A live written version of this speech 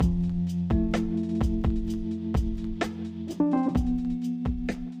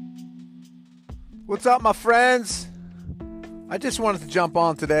What's up, my friends? I just wanted to jump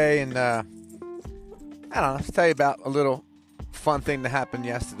on today and, I don't know, tell you about a little fun thing that happened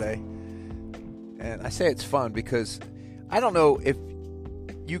yesterday. And I say it's fun because I don't know if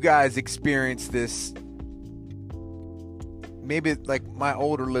you guys experienced this. Maybe like my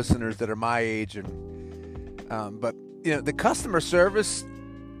older listeners that are my age, but you know, the customer service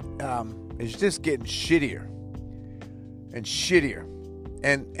is just getting shittier and shittier.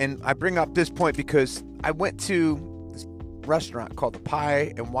 And I bring up this point because I went to this restaurant called the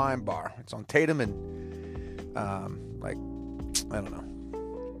Pie and Wine Bar. It's on Tatum and, I don't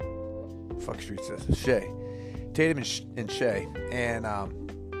know. Fuck street says Shea. Tatum and Shea. And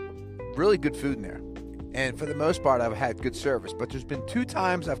really good food in there. And for the most part, I've had good service. But there's been 2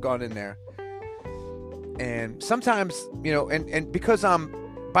 times I've gone in there. And sometimes, you know, and because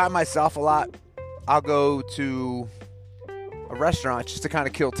I'm by myself a lot, I'll go to a restaurant just to kind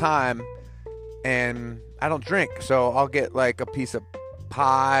of kill time, and I don't drink, so I'll get like a piece of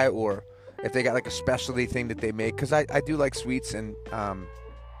pie, or if they got like a specialty thing that they make, because I do like sweets, and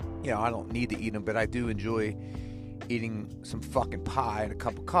you know, I don't need to eat them, but I do enjoy eating some fucking pie and a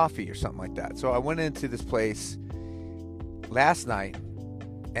cup of coffee or something like that. So I went into this place last night,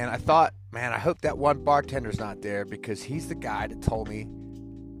 and I thought, man, I hope that one bartender's not there, because he's the guy that told me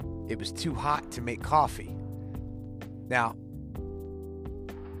it was too hot to make coffee. Now,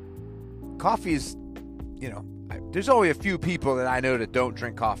 coffee is, you know, there's only a few people that I know that don't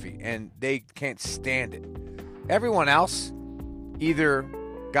drink coffee, and they can't stand it. Everyone else either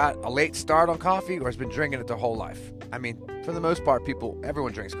got a late start on coffee or has been drinking it their whole life. I mean, for the most part,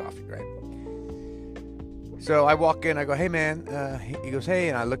 everyone drinks coffee, right? So I walk in, I go, hey, man. He goes, hey,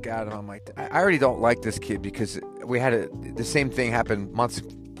 and I look at him. I'm like, I already don't like this kid because we had the same thing happen months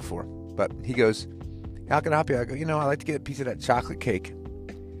before. But he goes, how can I help you? I go, you know, I like to get a piece of that chocolate cake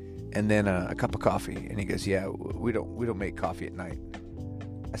and then a cup of coffee. And he goes, yeah, we don't make coffee at night.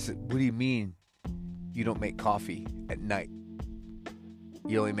 I said, what do you mean you don't make coffee at night?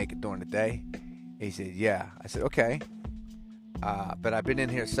 You only make it during the day? And he said, yeah. I said, okay. But I've been in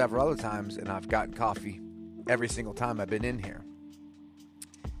here several other times, and I've gotten coffee every single time I've been in here.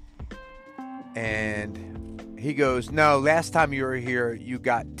 And he goes, no, last time you were here, you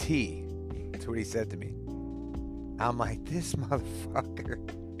got tea. That's what he said to me. I'm like, this motherfucker.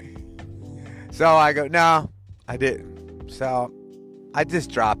 So I go, no, I didn't. So I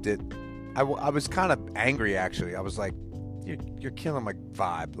just dropped it. I was kind of angry, actually. I was like, you're killing my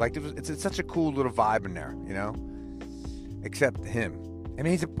vibe. Like, it's such a cool little vibe in there, you know? Except him. I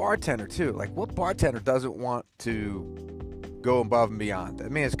mean, he's a bartender, too. Like, what bartender doesn't want to go above and beyond? I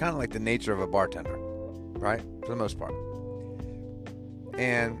mean, it's kind of like the nature of a bartender, right? For the most part.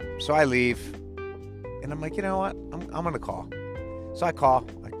 And so I leave. And I'm like, you know what? I'm going to call. So I call.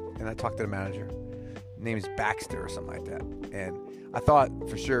 And I talked to the manager. His name is Baxter or something like that. And I thought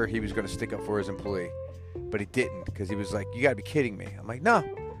for sure he was going to stick up for his employee. But he didn't, because he was like, you got to be kidding me. I'm like, no.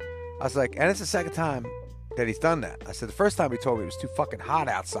 I was like, and it's the second time that he's done that. I said, the first time he told me it was too fucking hot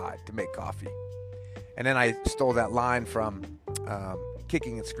outside to make coffee. And then I stole that line from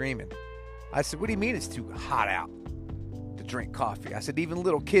Kicking and Screaming. I said, what do you mean it's too hot out to drink coffee? I said, even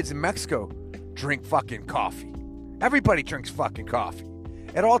little kids in Mexico drink fucking coffee. Everybody drinks fucking coffee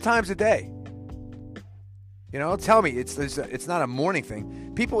at all times of day. You know, tell me it's not a morning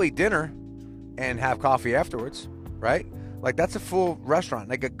thing. People eat dinner and have coffee afterwards, right? Like, that's a full restaurant.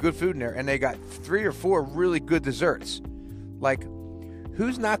 They got good food in there, and they got 3 or 4 really good desserts. Like,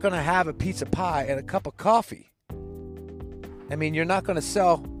 who's not going to have a piece of pie and a cup of coffee? I mean, you're not going to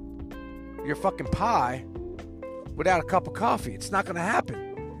sell your fucking pie without a cup of coffee. It's not going to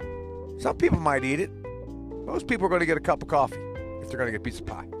happen. Some people might eat it. Most people are going to get a cup of coffee if they're going to get a piece of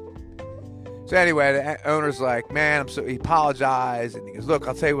pie. So anyway, the owner's like, man, he apologized. And he goes, look,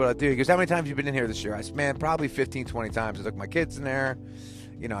 I'll tell you what I'll do. He goes, how many times have you been in here this year? I said, man, probably 15, 20 times. I took my kids in there.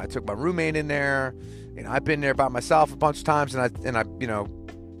 You know, I took my roommate in there. You know, I've been there by myself a bunch of times. And I you know,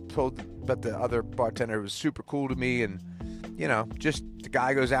 told that the other bartender was super cool to me. And, you know, just the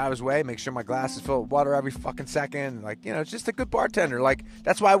guy goes out of his way, makes sure my glass is full of water every fucking second. Like, you know, it's just a good bartender. Like,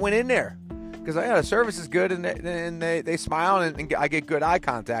 that's why I went in there. Because the service is good, and they smile, and I get good eye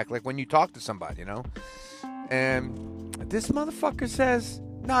contact, like when you talk to somebody, you know. And this motherfucker says,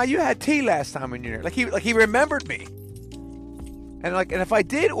 "Nah, you had tea last time when you were here." Like he remembered me. And if I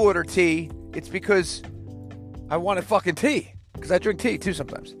did order tea, it's because I wanted fucking tea, because I drink tea too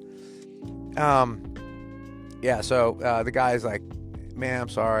sometimes. Yeah. So the guy's like, "Man, I'm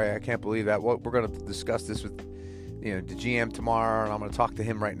sorry, I can't believe that. We're gonna discuss this with, you know, the GM tomorrow, and I'm gonna talk to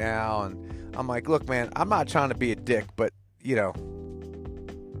him right now." And I'm like, look, man, I'm not trying to be a dick, but, you know,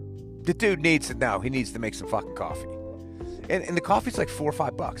 the dude needs to know. He needs to make some fucking coffee. And the coffee's like $4 or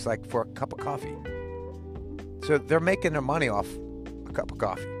 $5, like for a cup of coffee. So they're making their money off a cup of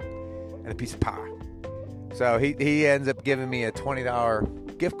coffee and a piece of pie. So he ends up giving me a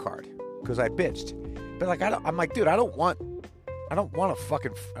 $20 gift card because I bitched. But like I'm like, dude, I don't want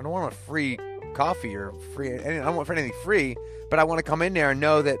a free coffee or free. I don't want for anything free. But I want to come in there and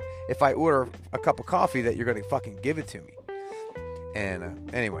know that if I order a cup of coffee, that you're going to fucking give it to me.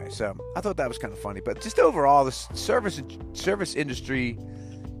 And anyway, so I thought that was kind of funny. But just overall, the service industry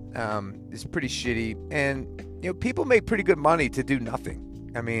is pretty shitty. And, you know, people make pretty good money to do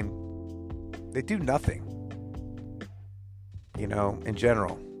nothing. I mean, they do nothing, you know, in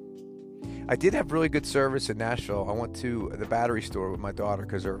general. I did have really good service in Nashville. I went to the battery store with my daughter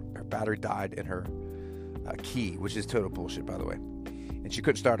because her battery died in her key, which is total bullshit, by the way. And she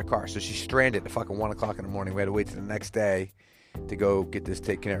couldn't start a car. So she stranded at fucking 1 o'clock in the morning. We had to wait till the next day to go get this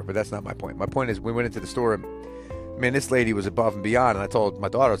taken care of. But that's not my point. My point is we went into the store and, man, this lady was above and beyond. And I told my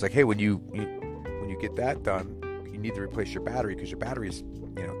daughter, I was like, hey, when you get that done, you need to replace your battery because your battery is,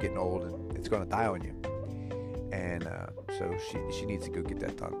 you know, getting old and it's going to die on you. And so she needs to go get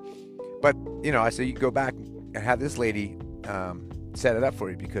that done. But, you know, I said you go back and have this lady set it up for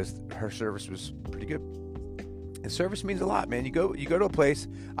you because her service was pretty good. And service means a lot, man. You go to a place.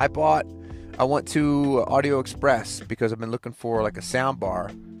 I went to Audio Express because I've been looking for like a sound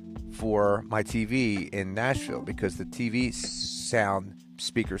bar for my TV in Nashville because the TV sound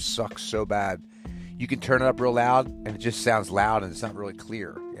speakers suck so bad. You can turn it up real loud and it just sounds loud and it's not really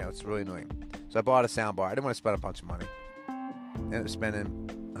clear. You know, it's really annoying. So I bought a sound bar. I didn't want to spend a bunch of money. I ended up spending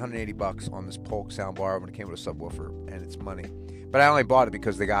 $180 on this Polk sound bar when it came with a subwoofer and it's money. But I only bought it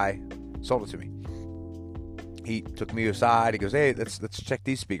because the guy sold it to me. He took me aside. He goes, hey, let's check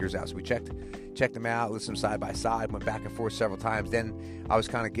these speakers out. So we checked them out, listened side by side, went back and forth several times. Then I was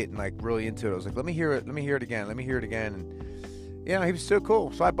kind of getting like really into it. I was like, let me hear it again. And you know, he was so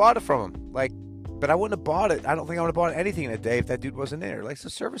cool. So I bought it from him. Like, but I wouldn't have bought it. I don't think I would have bought anything in a day if that dude wasn't there. Like, the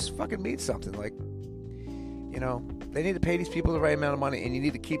service fucking means something. Like, you know, they need to pay these people the right amount of money, and you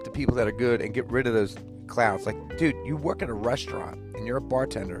need to keep the people that are good and get rid of those clowns. Like, dude, you work at a restaurant and you're a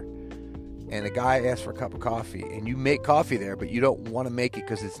bartender, and a guy asks for a cup of coffee, and you make coffee there, but you don't want to make it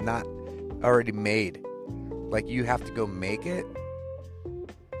because it's not already made. Like, you have to go make it.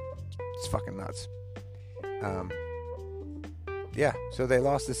 It's fucking nuts. Yeah, so they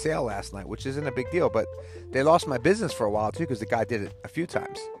lost the sale last night, which isn't a big deal, but they lost my business for a while too because the guy did it a few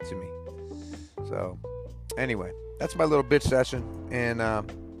times to me. So anyway, that's my little bitch session, and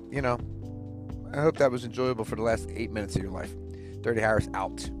you know, I hope that was enjoyable for the last 8 minutes of your life. Dirty Harris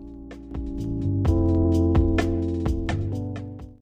out.